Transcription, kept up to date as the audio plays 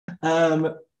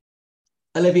Um,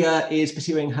 Olivia is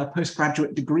pursuing her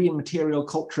postgraduate degree in Material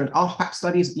Culture and Artefact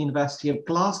Studies at the University of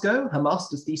Glasgow. Her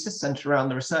master's thesis centered around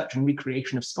the research and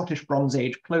recreation of Scottish Bronze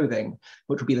Age clothing,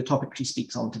 which will be the topic she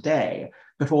speaks on today.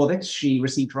 Before this, she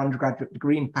received her undergraduate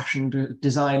degree in fashion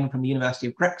design from the University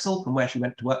of Drexel, from where she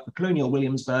went to work for Colonial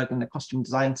Williamsburg in the Costume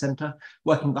Design Centre,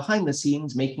 working behind the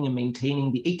scenes, making and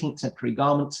maintaining the 18th century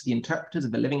garments for the interpreters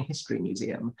of the Living History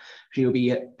Museum. She will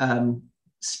be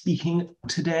speaking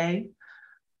today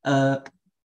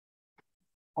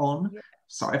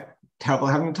sorry, terrible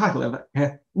having a title over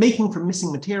here, Making from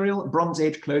Missing Material, Bronze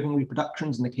Age Clothing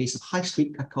Reproductions in the Case of High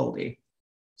Street Kirkcaldy.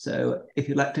 So if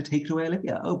you'd like to take it away,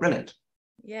 Olivia. Oh, brilliant.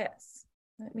 Yes,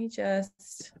 let me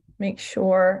just make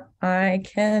sure I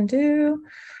can do.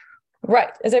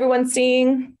 Right, is everyone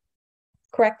seeing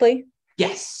correctly?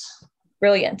 Yes.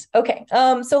 Brilliant. Okay.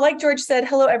 So like George said,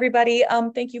 hello, everybody.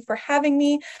 Thank you for having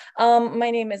me.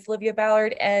 My name is Olivia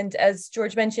Ballard. And as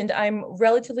George mentioned, I'm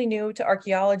relatively new to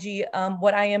archaeology.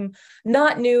 What I am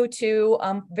not new to,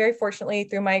 very fortunately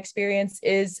through my experience,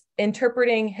 is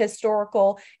interpreting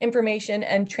historical information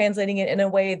and translating it in a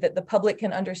way that the public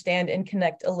can understand and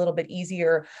connect a little bit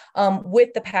easier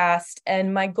with the past.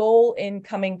 And my goal in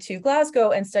coming to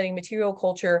Glasgow and studying material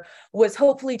culture was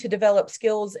hopefully to develop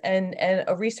skills and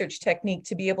a research technique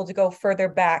to be able to go further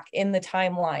back in the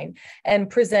timeline and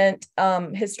present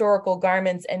historical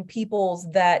garments and peoples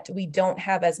that we don't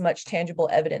have as much tangible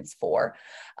evidence for.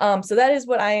 So that is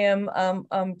what I am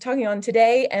talking on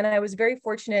today. And I was very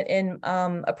fortunate in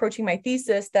approaching my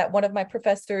thesis that one of my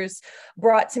professors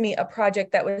brought to me a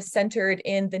project that was centered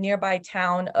in the nearby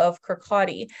town of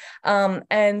Kirkcaldy.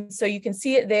 And so you can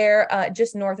see it there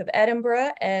just north of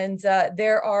Edinburgh. And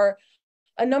there are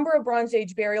a number of Bronze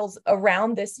Age burials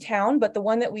around this town, but the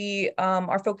one that we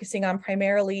are focusing on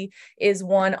primarily is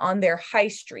one on their high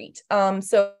street.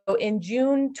 So in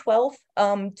June 12th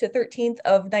to 13th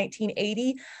of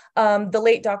 1980, the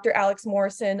late Dr. Alex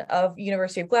Morrison of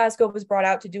University of Glasgow was brought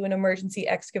out to do an emergency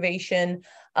excavation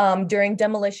during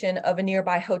demolition of a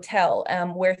nearby hotel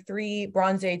where 3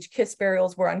 Bronze Age cist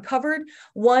burials were uncovered.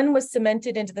 One was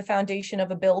cemented into the foundation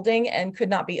of a building and could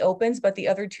not be opened, but the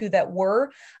other 2 that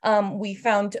were,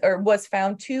 was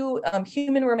found 2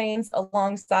 human remains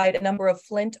alongside a number of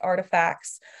flint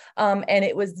artifacts, and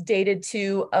it was dated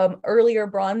to earlier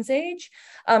Bronze Age.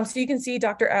 So you can see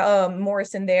Dr.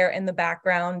 Morrison there in the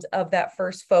background of that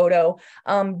first photo.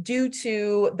 Due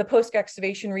to the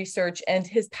post-excavation research and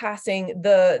his passing,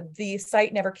 the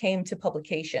site never came to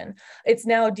publication. It's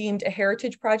now deemed a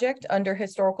heritage project under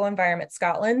Historical Environment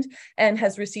Scotland and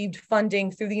has received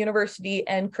funding through the university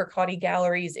and Kirkcaldy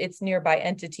Galleries, its nearby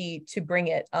entity, to bring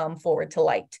it forward to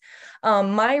light.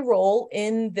 My role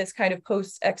in this kind of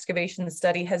post-excavation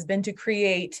study has been to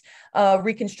create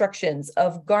reconstructions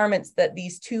of garments that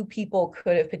these 2 people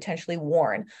could have potentially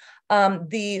worn.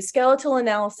 The skeletal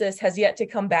analysis has yet to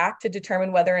come back to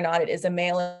determine whether or not it is a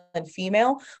male and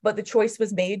female, but the choice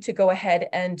was made to go ahead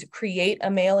and create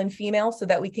a male and female so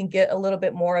that we can get a little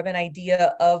bit more of an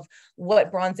idea of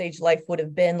what Bronze Age life would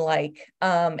have been like.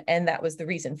 And that was the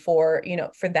reason for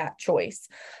that choice.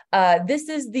 This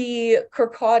is the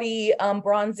Kirkcaldy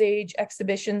Bronze Age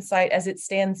exhibition site as it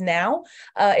stands now.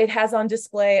 It has on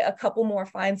display a couple more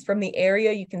finds from the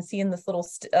area. You can see in this little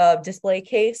display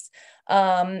case.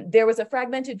 There was a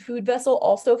fragmented food vessel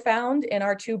also found in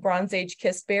our 2 Bronze Age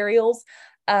kist burials.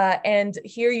 And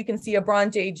here you can see a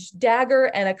Bronze Age dagger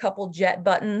and a couple jet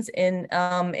buttons in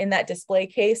that display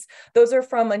case. Those are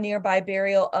from a nearby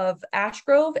burial of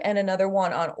Ashgrove and another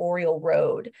one on Oriel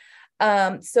Road.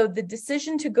 So the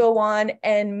decision to go on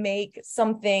and make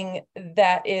something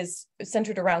that is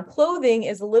centered around clothing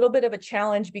is a little bit of a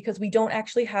challenge because we don't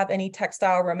actually have any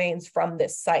textile remains from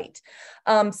this site.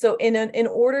 So in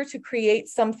order to create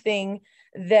something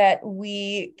that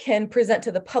we can present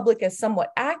to the public as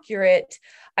somewhat accurate,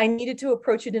 I needed to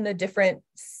approach it in a different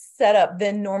setup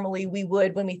than normally we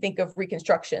would when we think of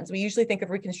reconstructions. We usually think of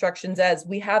reconstructions as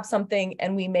we have something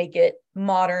and we make it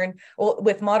modern,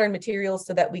 with modern materials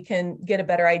so that we can get a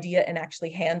better idea and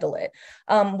actually handle it.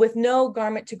 With no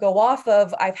garment to go off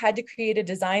of, I've had to create a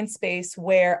design space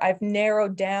where I've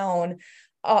narrowed down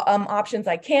options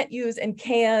I can't use and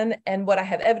can, and what I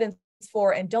have evidence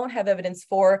for and don't have evidence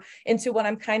for into what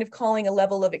I'm kind of calling a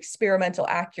level of experimental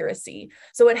accuracy.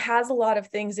 So it has a lot of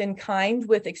things in kind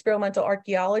with experimental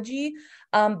archaeology,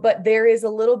 but there is a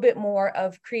little bit more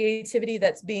of creativity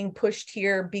that's being pushed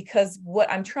here, because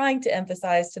what I'm trying to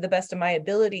emphasize to the best of my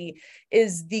ability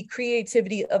is the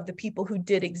creativity of the people who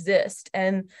did exist.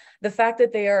 And the fact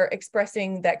that they are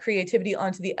expressing that creativity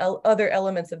onto the other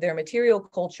elements of their material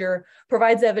culture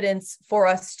provides evidence for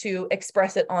us to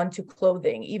express it onto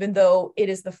clothing, even though it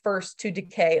is the first to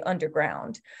decay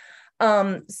underground.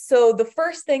 So the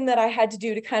first thing that I had to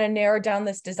do to kind of narrow down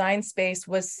this design space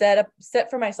was set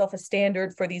for myself a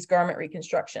standard for these garment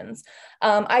reconstructions.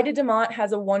 Ida DeMont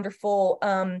has a wonderful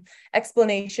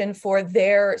explanation for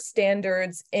their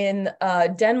standards in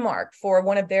Denmark for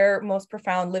one of their most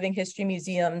profound living history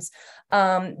museums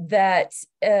that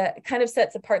kind of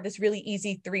sets apart this really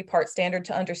easy 3-part standard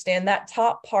to understand. That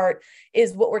top part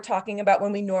is what we're talking about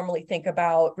when we normally think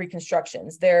about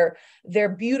reconstructions. They're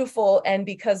beautiful, and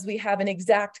because we have an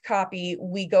exact copy,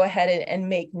 we go ahead and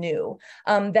make new.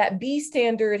 That B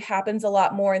standard happens a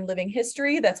lot more in living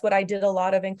history. That's what I did a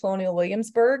lot of in Colonial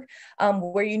Williamsburg,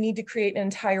 where you need to create an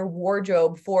entire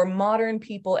wardrobe for modern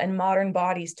people and modern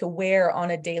bodies to wear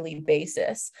on a daily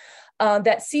basis.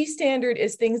 That C standard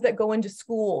is things that go into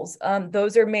schools.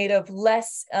 Those are made of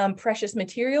less precious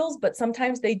materials, but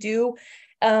sometimes they do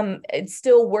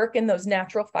still work in those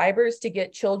natural fibers to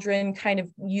get children kind of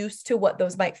used to what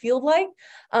those might feel like.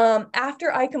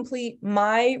 After I complete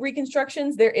my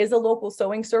reconstructions, there is a local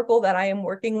sewing circle that I am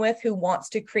working with who wants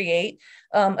to create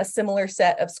a similar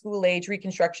set of school-age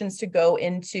reconstructions to go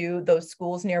into those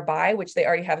schools nearby, which they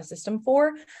already have a system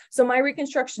for. So my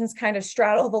reconstructions kind of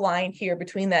straddle the line here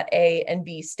between that A and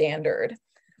B standard.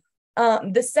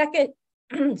 The second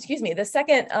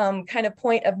kind of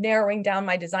point of narrowing down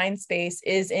my design space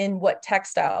is in what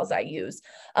textiles I use.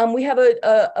 We have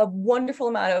a wonderful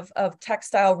amount of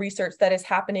textile research that is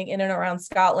happening in and around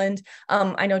Scotland.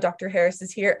 I know Dr. Harris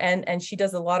is here, and she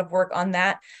does a lot of work on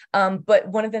that. But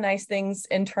one of the nice things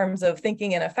in terms of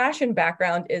thinking in a fashion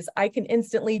background is I can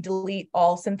instantly delete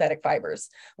all synthetic fibers,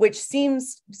 which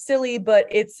seems silly, but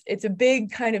it's a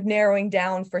big kind of narrowing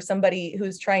down for somebody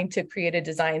who's trying to create a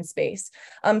design space.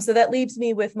 So that leaves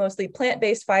me with mostly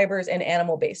plant-based fibers and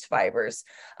animal-based fibers.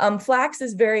 Flax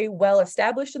is very well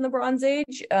established in the Bronze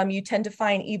Age. You tend to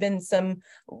find even some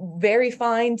very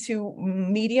fine to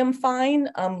medium fine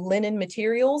linen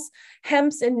materials.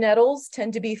 Hemps and nettles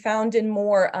tend to be found in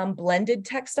more blended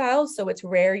textiles, so it's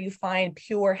rare you find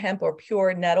pure hemp or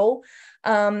pure nettle.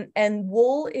 And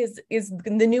wool is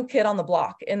the new kid on the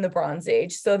block in the Bronze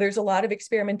Age. So there's a lot of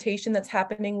experimentation that's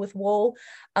happening with wool.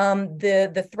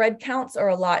 The thread counts are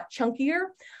a lot chunkier,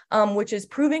 which is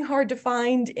proving hard to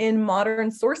find in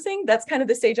modern sourcing. That's kind of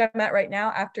the stage I'm at right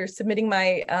now after submitting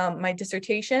my my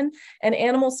dissertation. And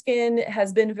animal skin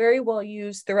has been very well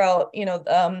used throughout,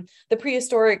 the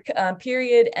prehistoric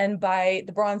period, and by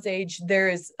the Bronze Age, there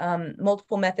is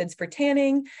multiple methods for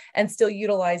tanning and still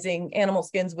utilizing animal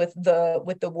skins with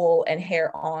the wool and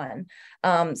hair on.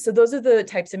 So those are the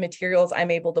types of materials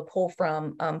I'm able to pull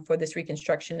from for this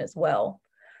reconstruction as well.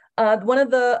 One of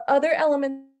the other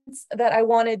elements that I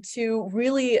wanted to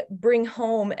really bring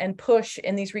home and push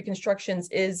in these reconstructions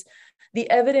is the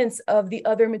evidence of the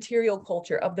other material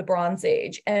culture of the Bronze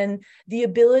Age and the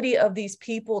ability of these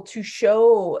people to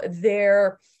show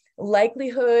their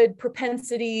likelihood,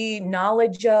 propensity,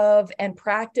 knowledge of, and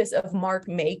practice of mark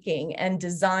making and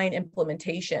design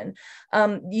implementation.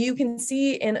 You can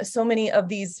see in so many of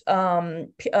these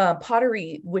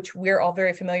pottery, which we're all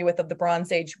very familiar with of the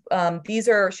Bronze Age. These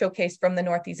are showcased from the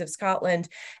northeast of Scotland,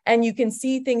 and you can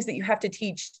see things that you have to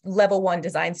teach level 1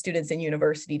 design students in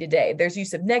university today. There's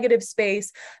use of negative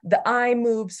space. The eye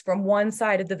moves from one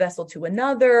side of the vessel to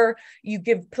another. You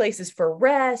give places for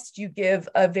rest. You give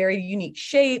a very unique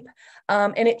shape.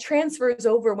 And it transfers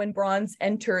over when bronze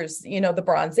enters, the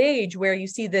Bronze Age, where you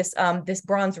see this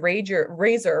bronze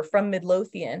razor from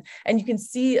Midlothian, and you can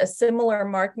see a similar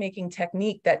mark making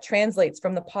technique that translates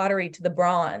from the pottery to the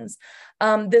bronze.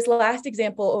 This last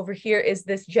example over here is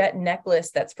this jet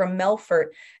necklace that's from Melfort,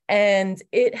 and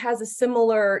it has a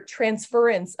similar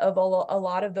transference of a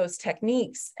lot of those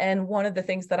techniques. And one of the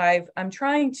things that I'm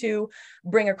trying to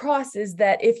bring across is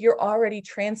that if you're already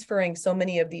transferring so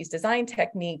many of these design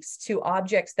techniques to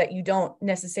objects that you don't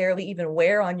necessarily even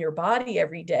wear on your body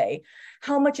every day,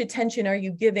 how much attention are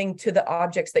you giving to the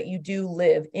objects that you do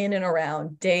live in and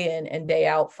around day in and day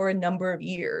out for a number of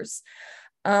years?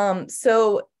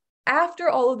 So After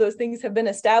all of those things have been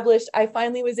established, I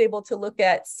finally was able to look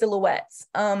at silhouettes.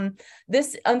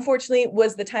 This, unfortunately,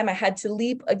 was the time I had to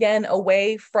leap again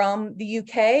away from the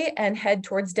UK and head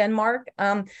towards Denmark.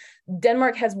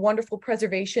 Denmark has wonderful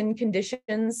preservation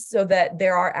conditions so that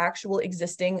there are actual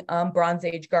existing Bronze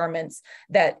Age garments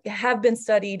that have been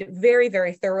studied very,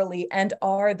 very thoroughly and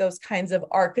are those kinds of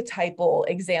archetypal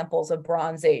examples of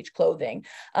Bronze Age clothing.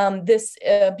 This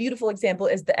beautiful example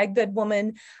is the Egbed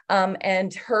woman,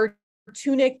 and her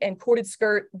tunic and corded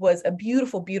skirt was a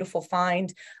beautiful, beautiful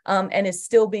find, and is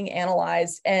still being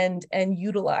analyzed and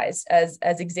utilized as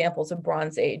examples of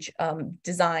Bronze Age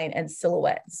design and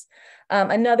silhouettes.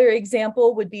 Another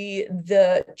example would be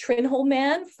the Trinhol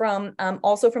man from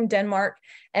also from Denmark.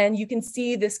 And you can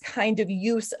see this kind of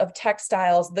use of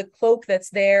textiles. The cloak that's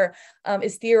there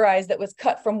is theorized that was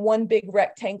cut from one big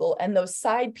rectangle, and those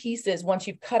side pieces, once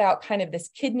you've cut out kind of this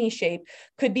kidney shape,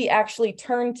 could be actually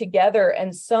turned together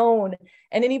and sewn.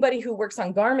 And anybody who works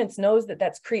on garments knows that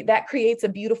that creates a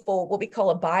beautiful, what we call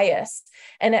a bias,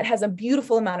 and it has a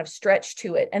beautiful amount of stretch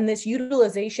to it. And this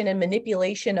utilization and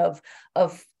manipulation of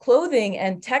clothing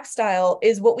and textile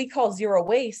is what we call zero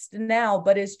waste now,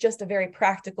 but is just a very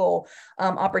practical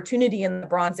opportunity in the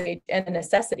Bronze Age and a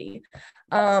necessity.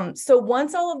 So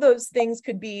once all of those things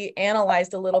could be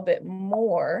analyzed a little bit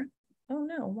more, oh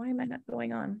no, why am I not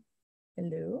going on?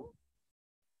 Hello?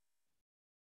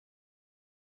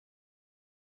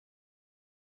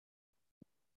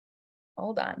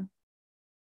 Hold on.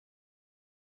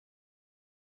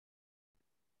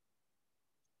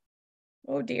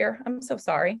 Oh dear, I'm so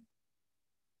sorry.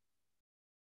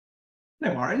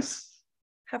 No worries.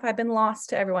 Have I been lost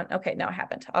to everyone? Okay, no, I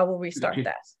haven't. I will restart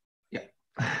that. Yeah.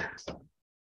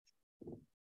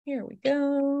 Here we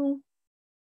go.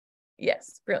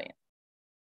 Yes, brilliant.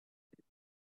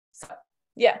 So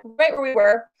yeah, right where we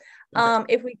were.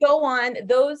 If we go on,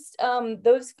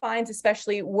 those finds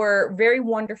especially were very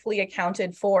wonderfully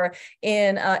accounted for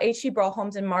in H.G.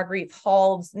 Bralholm's and Marguerite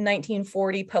Hall's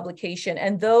 1940 publication.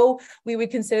 And though we would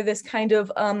consider this kind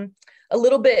of a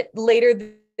little bit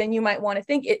later than you might want to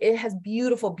think, it has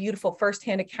beautiful, beautiful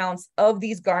firsthand accounts of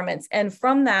these garments. And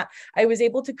from that, I was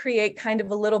able to create kind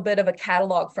of a little bit of a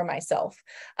catalog for myself.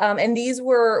 And these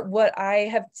were what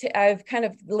I've kind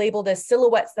of labeled as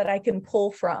silhouettes that I can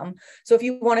pull from. So if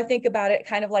you want to think about it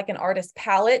kind of like an artist's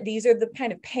palette, these are the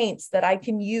kind of paints that I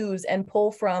can use and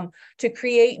pull from to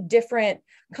create different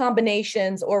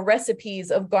combinations or recipes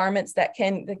of garments that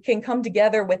can come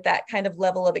together with that kind of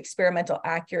level of experimental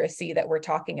accuracy that we're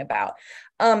talking about.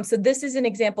 So this is an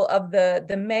example of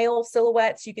the male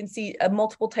silhouettes. You can see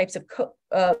multiple types of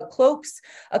cloaks,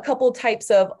 a couple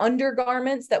types of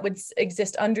undergarments that would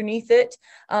exist underneath it,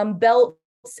 belts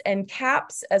and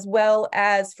caps, as well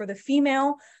as for the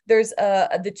female, there's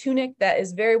the tunic that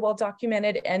is very well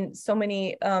documented, and so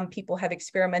many people have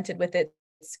experimented with it.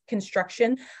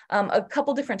 Construction, a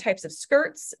couple different types of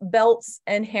skirts, belts,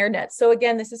 and hairnets. So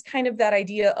again, this is kind of that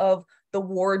idea of the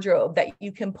wardrobe that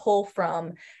you can pull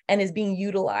from and is being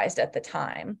utilized at the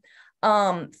time.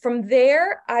 From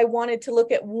there, I wanted to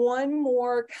look at one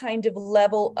more kind of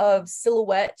level of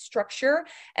silhouette structure.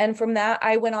 And from that,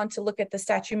 I went on to look at the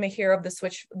statue Mahir of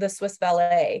the Swiss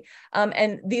Ballet.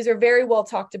 And these are very well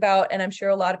talked about, and I'm sure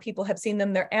a lot of people have seen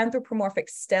them. They're anthropomorphic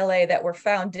stelae that were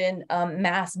found in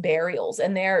mass burials,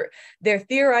 and they're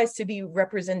theorized to be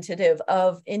representative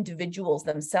of individuals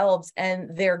themselves,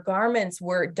 and their garments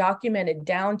were documented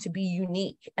down to be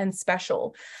unique and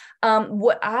special.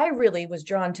 What I really was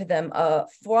drawn to them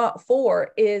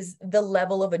for is the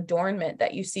level of adornment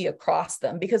that you see across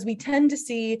them, because we tend to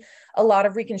see a lot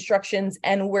of reconstructions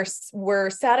and we're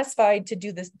satisfied to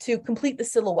do this, to complete the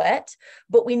silhouette,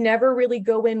 but we never really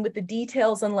go in with the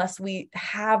details unless we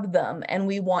have them and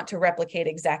we want to replicate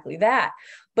exactly that.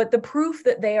 But the proof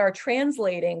that they are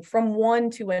translating from one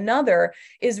to another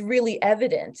is really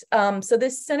evident. So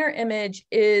this center image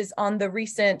is on the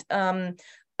recent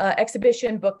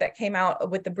exhibition book that came out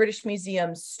with the British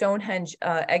Museum's Stonehenge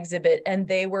exhibit, and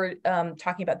they were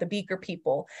talking about the Beaker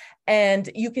people. And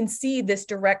you can see this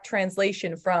direct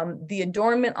translation from the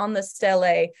adornment on the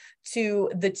stele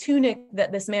to the tunic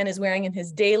that this man is wearing in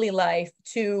his daily life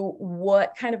to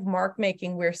what kind of mark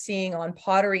making we're seeing on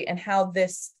pottery and how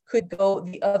this could go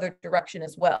the other direction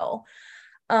as well.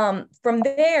 From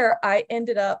there, I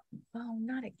ended up, oh,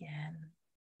 not again.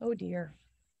 Oh dear.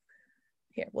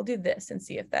 Here, we'll do this and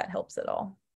see if that helps at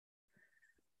all.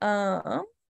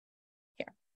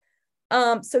 Here.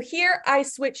 So here I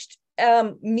switched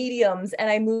mediums and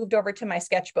I moved over to my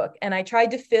sketchbook, and I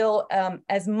tried to fill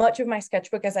as much of my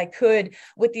sketchbook as I could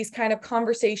with these kind of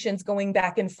conversations going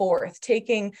back and forth,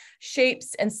 taking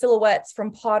shapes and silhouettes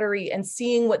from pottery and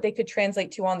seeing what they could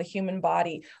translate to on the human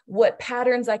body, what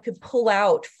patterns I could pull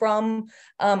out from,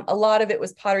 a lot of it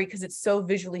was pottery because it's so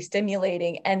visually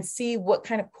stimulating, and see what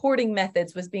kind of cording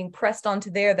methods was being pressed onto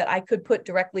there that I could put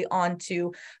directly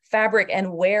onto fabric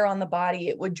and wear on the body.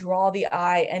 It would draw the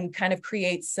eye and kind of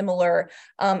create similar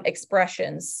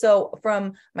expressions. So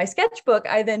from my sketchbook,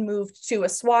 I then moved to a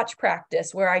swatch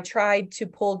practice where I tried to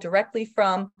pull directly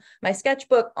from my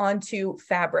sketchbook onto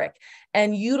fabric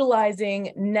and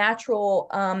utilizing natural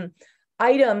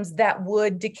items that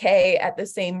would decay at the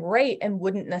same rate and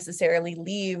wouldn't necessarily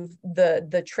leave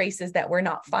the traces that we're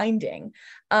not finding.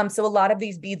 So a lot of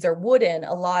these beads are wooden.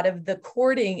 A lot of the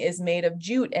cording is made of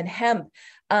jute and hemp.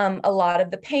 A lot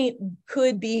of the paint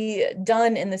could be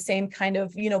done in the same kind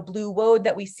of, blue woad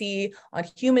that we see on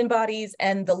human bodies.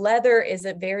 And the leather is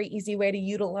a very easy way to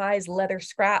utilize leather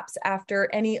scraps after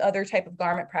any other type of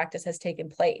garment practice has taken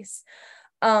place.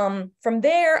 From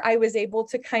there, I was able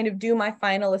to kind of do my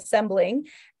final assembling,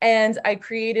 and I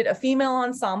created a female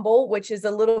ensemble, which is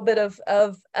a little bit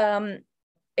of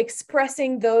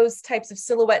expressing those types of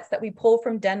silhouettes that we pull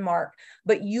from Denmark,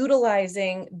 but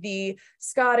utilizing the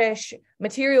Scottish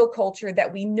material culture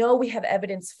that we know we have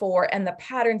evidence for, and the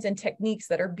patterns and techniques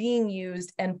that are being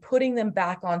used, and putting them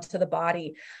back onto the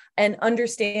body, and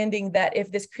understanding that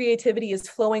if this creativity is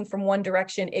flowing from one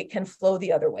direction, it can flow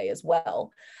the other way as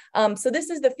well. So this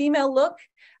is the female look.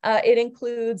 It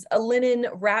includes a linen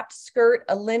wrapped skirt,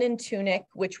 a linen tunic,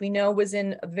 which we know was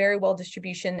in very well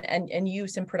distribution and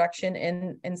use in production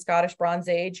in Scottish Bronze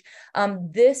Age.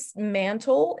 This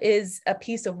mantle is a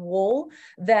piece of wool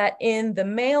that in the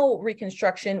male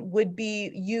reconstruction would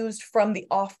be used from the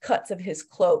offcuts of his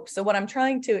cloak. So what I'm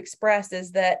trying to express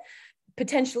is that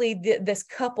potentially this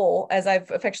couple, as I've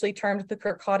affectionately termed the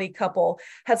Kirkcaldy couple,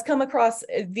 has come across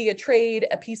via trade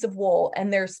a piece of wool,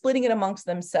 and they're splitting it amongst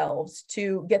themselves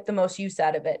to get the most use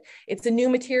out of it. It's a new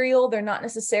material. They're not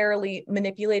necessarily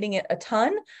manipulating it a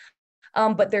ton,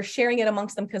 but they're sharing it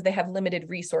amongst them because they have limited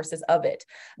resources of it.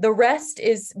 The rest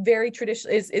is very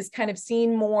traditional, is kind of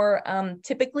seen more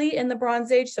typically in the Bronze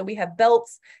Age. So we have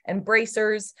belts and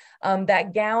bracers.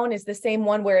 That gown is the same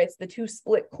one where it's the two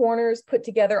split corners put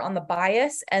together on the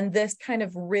bias, and this kind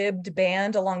of ribbed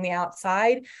band along the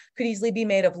outside could easily be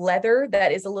made of leather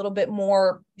that is a little bit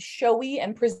more showy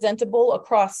and presentable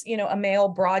across, a male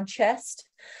broad chest.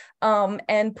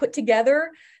 And put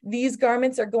together, these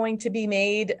garments are going to be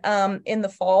made in the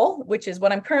fall, which is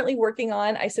what I'm currently working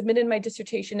on. I submitted my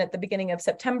dissertation at the beginning of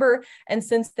September, and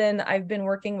since then I've been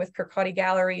working with Kirkcaldy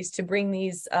Galleries to bring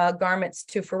these garments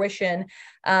to fruition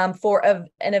for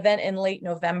an event in late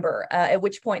November, at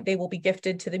which point they will be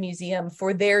gifted to the museum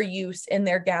for their use in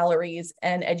their galleries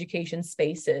and education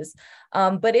spaces.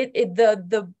 But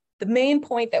the main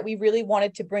point that we really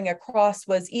wanted to bring across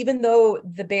was, even though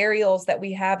the burials that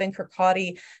we have in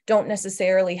Kirkcaldy don't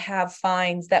necessarily have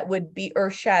finds that would be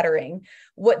earth-shattering,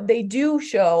 what they do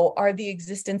show are the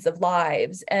existence of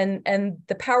lives. And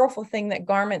the powerful thing that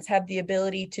garments have the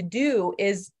ability to do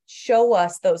is show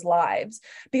us those lives,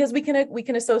 because we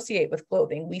can associate with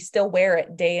clothing. We still wear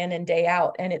it day in and day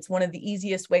out, and it's one of the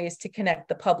easiest ways to connect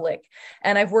the public.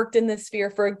 And I've worked in this sphere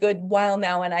for a good while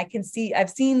now, and I've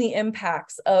seen the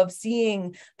impacts of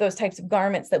seeing those types of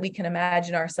garments that we can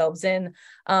imagine ourselves in.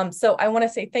 So I want to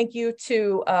say thank you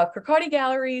to Kirkcaldy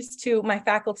Galleries, to my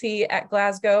faculty at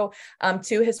Glasgow,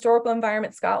 to Historical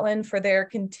Environment Scotland for their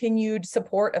continued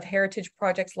support of heritage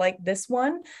projects like this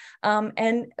one,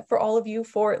 and for all of you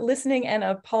for listening, and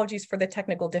apologies for the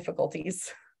technical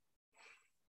difficulties.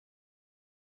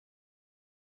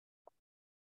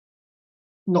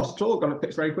 Not at all, got it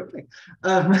fixed very quickly.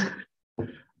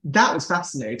 That was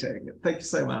fascinating. Thank you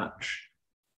so much.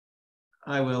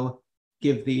 I will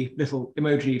give the little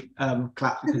emoji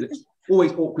clap, because it's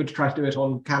always awkward to try to do it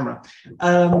on camera.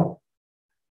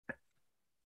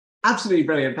 Absolutely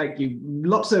brilliant, thank you.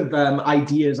 Lots of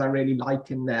ideas I really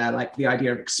like in there, like the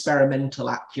idea of experimental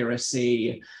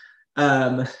accuracy,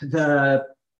 the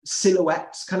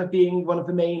silhouettes kind of being one of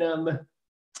the main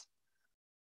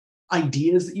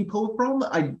ideas that you pull from.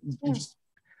 Just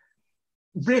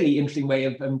really interesting way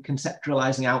of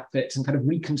conceptualizing outfits and kind of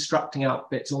reconstructing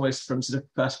outfits almost from sort of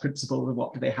first principles of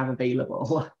what do they have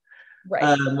available.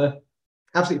 Right.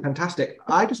 Absolutely fantastic.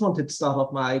 I just wanted to start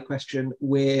off my question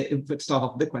with,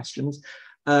 the questions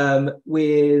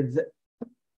with,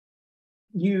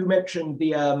 you mentioned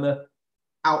the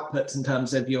outputs in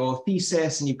terms of your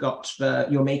thesis, and you've got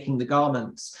you're making the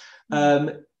garments.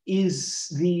 Is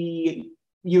the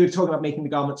you were talking about making the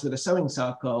garments with a sewing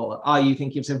circle. Are you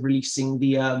thinking of sort of releasing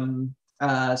the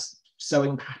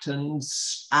sewing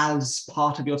patterns as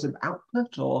part of your sort of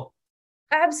output, or?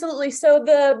 Absolutely. So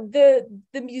the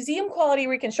museum quality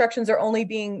reconstructions are only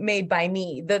being made by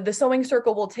me. The sewing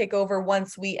circle will take over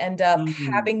once we end up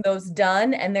having those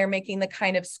done, and they're making the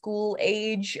kind of school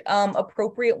age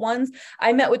appropriate ones.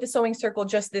 I met with the sewing circle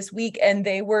just this week, and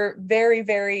they were very,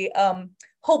 very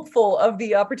hopeful of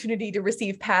the opportunity to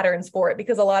receive patterns for it,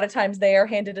 because a lot of times they are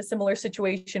handed a similar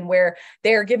situation where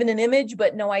they're given an image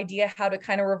but no idea how to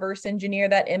kind of reverse engineer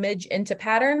that image into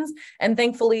patterns. And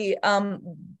thankfully,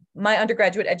 my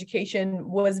undergraduate education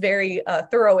was very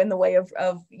thorough in the way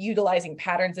of utilizing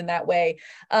patterns in that way.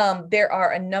 There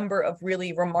are a number of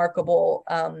really remarkable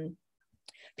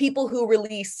people who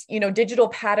release, digital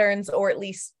patterns, or at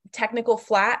least technical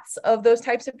flats of those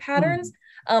types of patterns.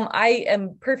 I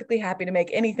am perfectly happy to make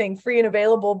anything free and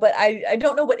available, but I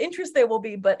don't know what interest there will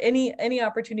be, but any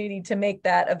opportunity to make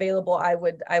that available, I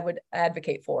would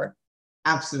advocate for.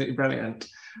 Absolutely brilliant.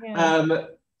 Yeah.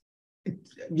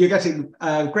 You're getting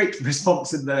a great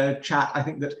response in the chat. I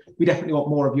think that we definitely want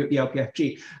more of you at the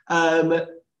LPFG.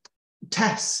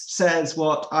 Tess says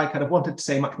what I kind of wanted to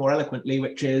say much more eloquently,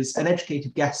 which is an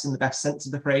educated guess in the best sense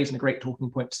of the phrase and a great talking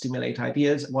point to stimulate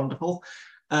ideas. Wonderful.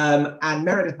 And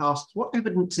Meredith asks, what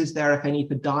evidence is there, if any,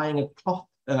 for dyeing of cloth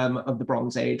of the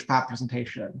Bronze Age fab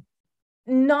presentation?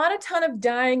 Not a ton of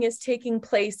dyeing is taking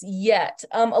place yet.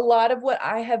 A lot of what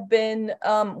I have been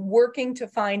working to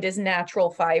find is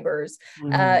natural fibers.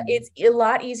 It's a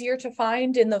lot easier to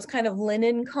find in those kind of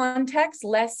linen contexts,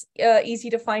 less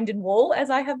easy to find in wool, as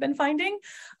I have been finding.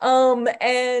 There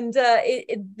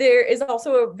is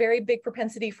also a very big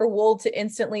propensity for wool to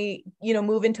instantly,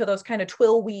 move into those kind of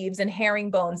twill weaves and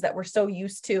herringbones that we're so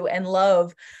used to and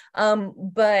love.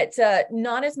 But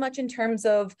not as much in terms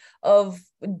of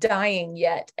dyeing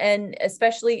yet. And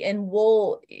especially in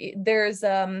wool, there's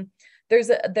a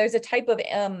type of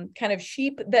kind of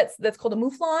sheep that's called a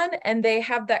mouflon, and they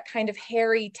have that kind of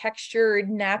hairy, textured,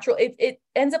 natural. It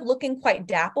ends up looking quite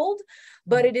dappled,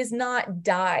 but it is not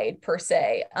dyed per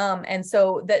se. And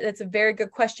so that's a very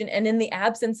good question. And in the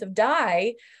absence of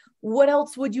dye, what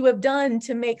else would you have done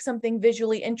to make something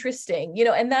visually interesting?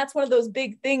 And that's one of those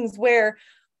big things where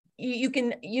you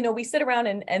can, we sit around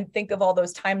and think of all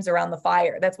those times around the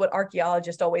fire. That's what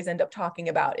archaeologists always end up talking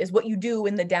about, is what you do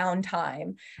in the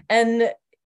downtime. And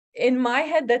in my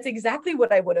head, that's exactly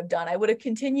what I would have done. I would have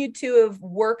continued to have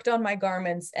worked on my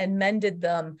garments and mended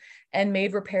them and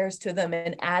made repairs to them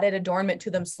and added adornment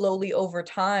to them slowly over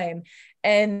time.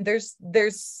 And there's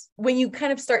when you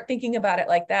kind of start thinking about it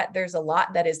like that, there's a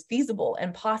lot that is feasible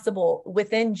and possible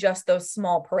within just those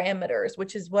small parameters,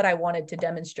 which is what I wanted to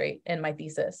demonstrate in my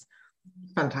thesis.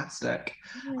 Fantastic.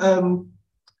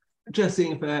 Just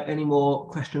seeing if any more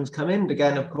questions come in.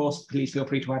 Again, of course, please feel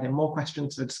free to add in more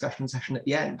questions to the discussion session at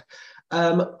the end.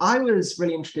 I was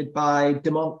really interested by de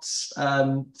Mont's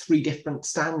 3 different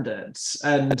standards,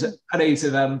 and I know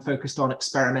you've focused on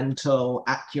experimental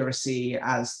accuracy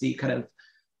as the kind of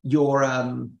your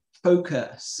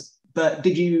focus, but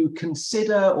did you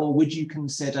consider, or would you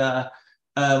consider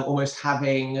almost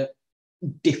having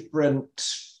different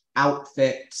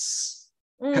outfits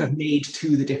kind of made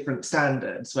to the different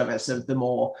standards, whether it's of the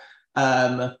more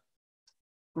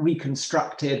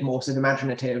reconstructed, more sort of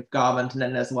imaginative garment, and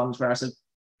then there's the ones where sort of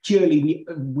purely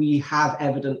we have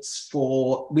evidence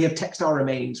for, we have textile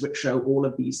remains which show all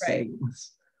of these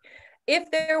things.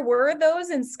 If there were those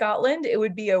in Scotland, it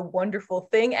would be a wonderful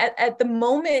thing. At the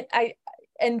moment,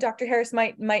 and Dr. Harris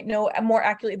might know more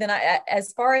accurately than I,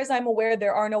 as far as I'm aware,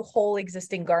 there are no whole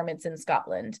existing garments in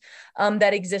Scotland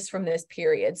that exist from this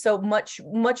period. So much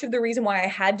of the reason why I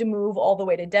had to move all the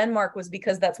way to Denmark was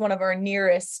because that's one of our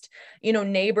nearest,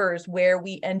 neighbors, where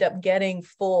we end up getting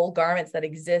full garments that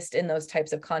exist in those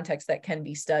types of contexts that can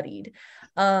be studied.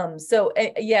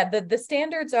 The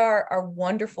standards are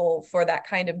wonderful for that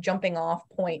kind of jumping off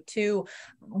point too.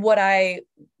 What I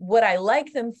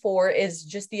like them for is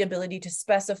just the ability to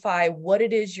specify what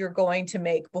it is you're going to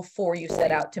make before you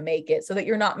set out to make it, so that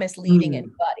you're not misleading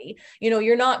anybody.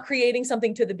 You're not creating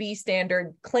something to the B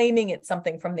standard, claiming it's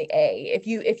something from the A. If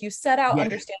you set out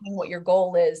understanding what your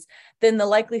goal is, then the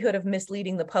likelihood of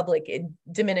misleading the public, it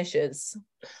diminishes.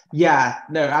 Yeah,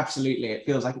 no, absolutely. It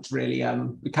feels like it's really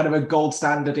kind of a gold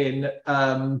standard in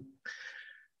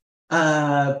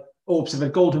or sort of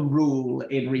a golden rule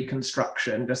in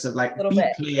reconstruction, just sort of like be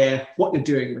clear what you're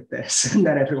doing with this, and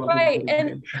then everyone right.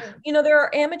 And there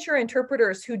are amateur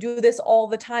interpreters who do this all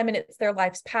the time, and it's their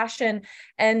life's passion.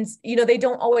 And they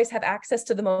don't always have access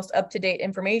to the most up-to-date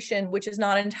information, which is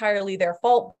not entirely their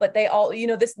fault. But they all,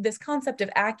 this concept of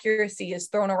accuracy is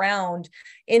thrown around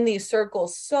in these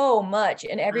circles so much,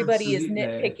 and everybody is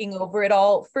nitpicking over it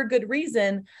all for good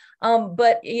reason.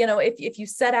 But if you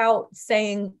set out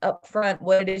saying up front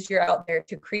what it is you're out there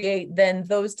to create, then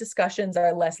those discussions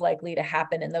are less likely to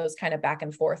happen, and those kind of back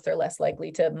and forth are less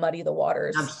likely to muddy the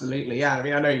waters. Absolutely, yeah. I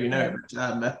mean, I know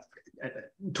but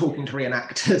talking to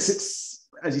reenactors, it's,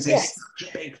 as you say, such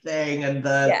a big thing, and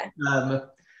the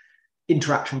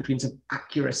interaction between some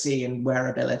accuracy and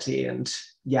wearability, and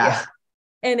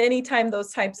And anytime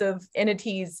those types of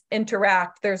entities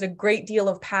interact, there's a great deal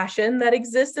of passion that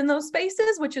exists in those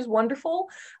spaces, which is wonderful.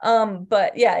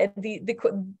 But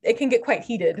it can get quite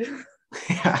heated.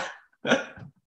 Yeah.